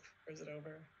hope, or is it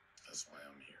over? That's why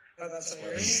I'm here. Oh, that's why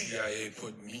what the you're CIA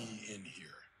put me in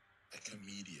here, a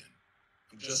comedian.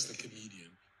 I'm just a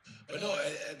comedian. But no,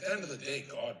 at the end of the day,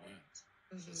 God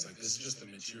wins. So it's like, this is just a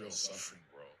material suffering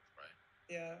world, right?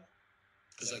 Yeah.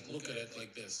 Because look at it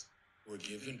like this. We're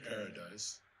given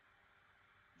paradise.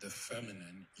 The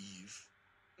feminine, Eve,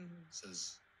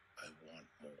 says, I want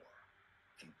more,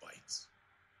 and bites.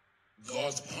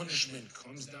 God's punishment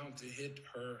comes down to hit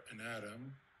her and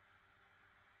Adam,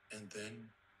 and then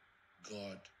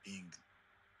God, being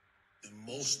the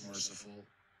most merciful,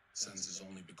 sends his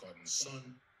only begotten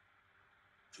Son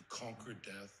to conquer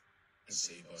death and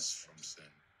save us from sin.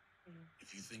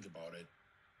 If you think about it,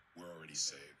 we're already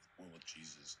saved. We're with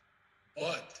Jesus.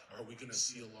 But are we going to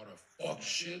see a lot of fuck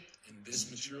shit in this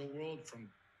material world from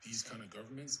these kind of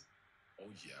governments? Oh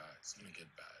yeah, it's going to get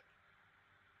bad.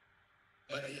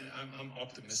 But I'm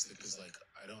optimistic because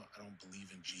I don't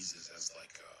believe in Jesus as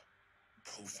a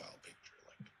profile picture.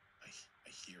 I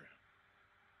hear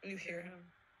him. You hear him.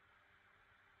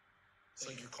 It's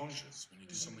like you're conscious. When you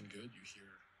do something good, you hear,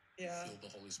 you feel the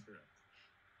Holy Spirit.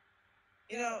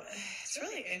 It's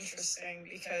really interesting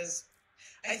because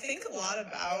I think a lot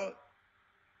about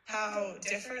how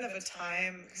different of a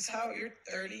time, because you're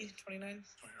 30, 29?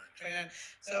 29.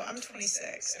 So I'm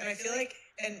 26, and I feel like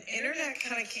an internet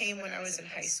kind of came when I was in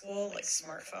high school, like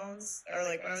smartphones, or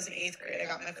like when I was in 8th grade, I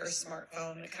got my first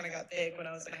smartphone, and it kind of got big when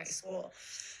I was in high school.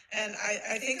 And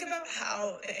I think about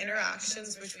how the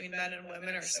interactions between men and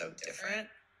women are so different.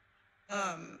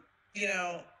 Oh,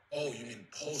 you mean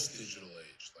post-digital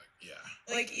age?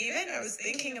 Even I was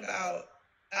thinking about,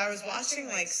 I was watching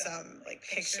some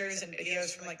pictures and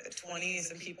videos from the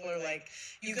 20s, and people are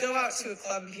you go out to a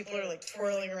club and people are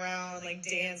twirling around,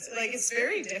 dancing. It's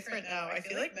very different now. I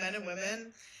feel like men and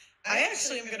women, I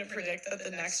actually am going to predict that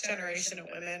the next generation of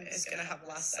women is going to have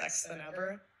less sex than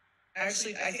ever. I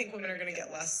think women are going to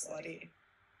get less slutty.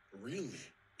 Really?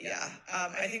 Yeah.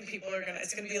 I think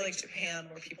it's going to be like Japan,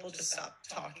 where people just stop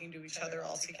talking to each other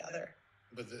altogether.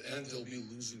 But they'll be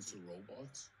losing to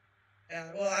robots?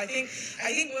 Yeah, well, I think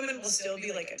women will still be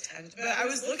attentive. But I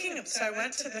was looking, so I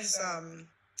went to this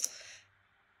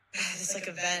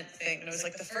event thing, and it was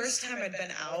the first time I'd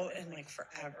been out in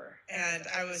forever. And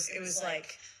there was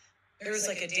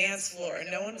a dance floor, and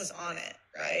no one was on it,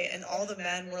 right? And all the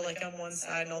men were on one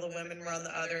side, and all the women were on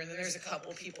the other, and then there's a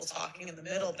couple people talking in the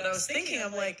middle. But I was thinking,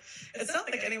 I'm it's not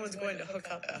like anyone's going to hook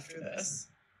up after this.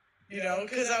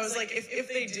 Because I was if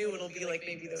they do, it'll be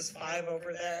maybe those 5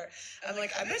 over there. I'm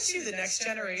I bet you the next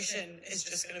generation is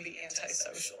just going to be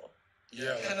antisocial.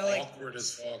 Yeah, awkward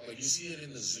as fuck. You see it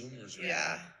in the Zoomers, right?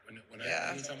 Yeah.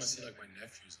 Anytime I see my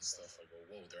nephews and stuff, I go,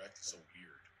 whoa, they're acting so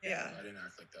weird. Yeah. I didn't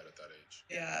act like that at that age.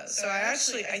 Yeah. So I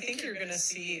think you're going to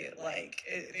see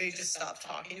they just stop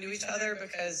talking to each other,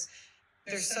 because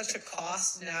there's such a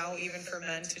cost now, even for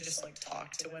men, to just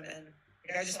talk to women.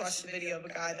 I just watched a video of a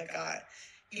guy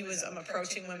he was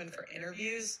approaching women for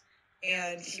interviews,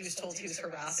 and he was told he was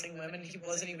harassing women. He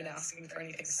wasn't even asking for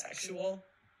anything sexual.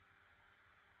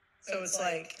 So it's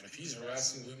if he's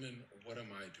harassing women, what am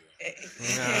I doing?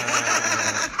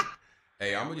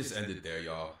 Hey, I'm gonna just end it there,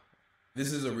 y'all.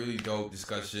 This is a really dope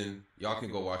discussion. Y'all can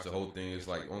go watch the whole thing. It's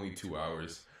only 2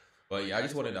 hours. But yeah, I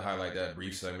just wanted to highlight that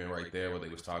brief segment right there where they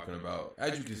was talking about,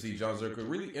 as you can see, John Zherka,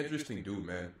 really interesting dude,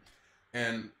 man.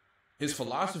 And his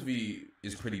philosophy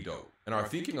is pretty dope. And our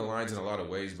thinking aligns in a lot of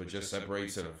ways, but just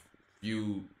separates in a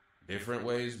few different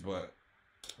ways. But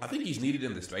I think he's needed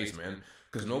in the space, man,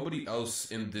 because nobody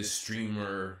else in this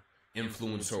streamer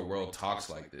influencer world talks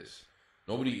like this.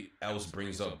 Nobody else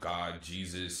brings up God,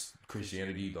 Jesus,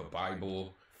 Christianity, the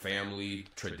Bible, family,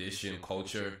 tradition,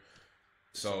 culture.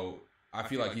 So I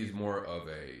feel like he's more of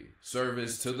a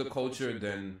service to the culture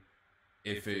than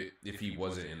if he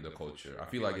wasn't in the culture. I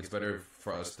feel like it's better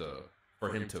for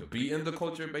him to be in the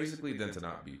culture basically than to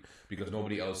not be, because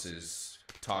nobody else is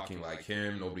talking like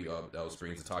him. Nobody else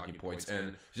brings the talking points,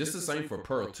 and just the same for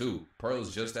Pearl too. Pearl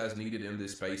is just as needed in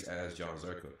this space as John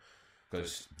Zherka,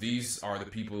 because these are the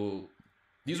people.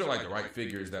 These are like the right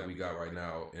figures that we got right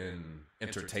now in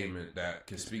entertainment that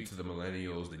can speak to the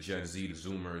millennials, the Gen Z, the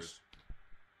Zoomers,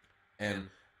 and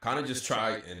kind of just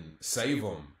try and save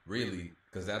them, really,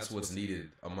 because that's what's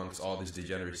needed amongst all this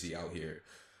degeneracy out here.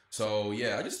 So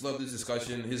yeah, I just love this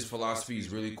discussion. His philosophy is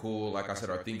really cool. Like I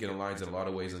said, our thinking aligns in a lot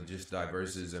of ways and just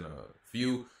diverses in a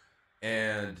few.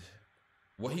 And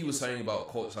what he was saying about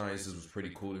occult sciences was pretty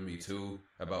cool to me too,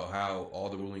 about how all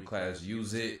the ruling class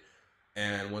use it.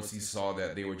 And once he saw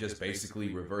that they were just basically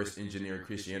reverse engineering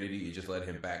Christianity, it just led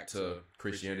him back to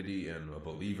Christianity and a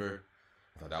believer.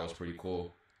 I thought that was pretty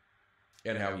cool.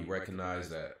 And how he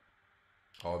recognized that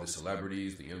all the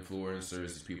celebrities, the influencers,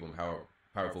 these people in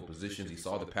powerful positions, he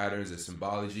saw the patterns, the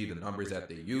symbology, the numbers that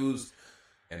they used,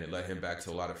 and it led him back to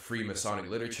a lot of free Masonic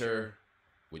literature,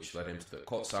 which led him to the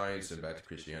occult science and back to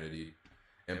Christianity.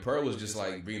 And Pearl was just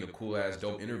like being a cool ass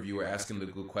dope interviewer, asking the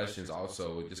good questions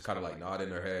also, just kind of like nodding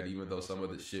her head, even though some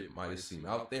of the shit might have seemed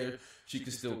out there, she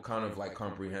could still kind of like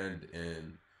comprehend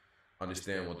and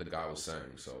understand what the guy was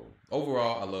saying. So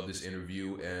overall, I love this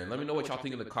interview, and let me know what y'all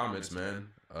think in the comments, man.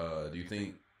 Do you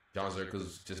think John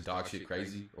Zherka's just dog shit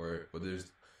crazy, or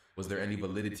was there any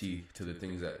validity to the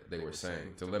things that they were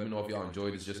saying? So let me know if y'all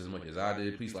enjoyed this just as much as I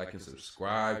did. Please like and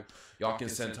subscribe. Y'all can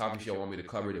send topics y'all want me to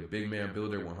cover to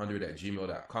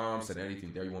bigmanbuilder100@gmail.com. Send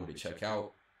anything there you want me to check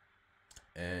out.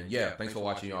 And yeah, thanks for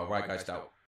watching, y'all. RightGeist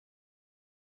out.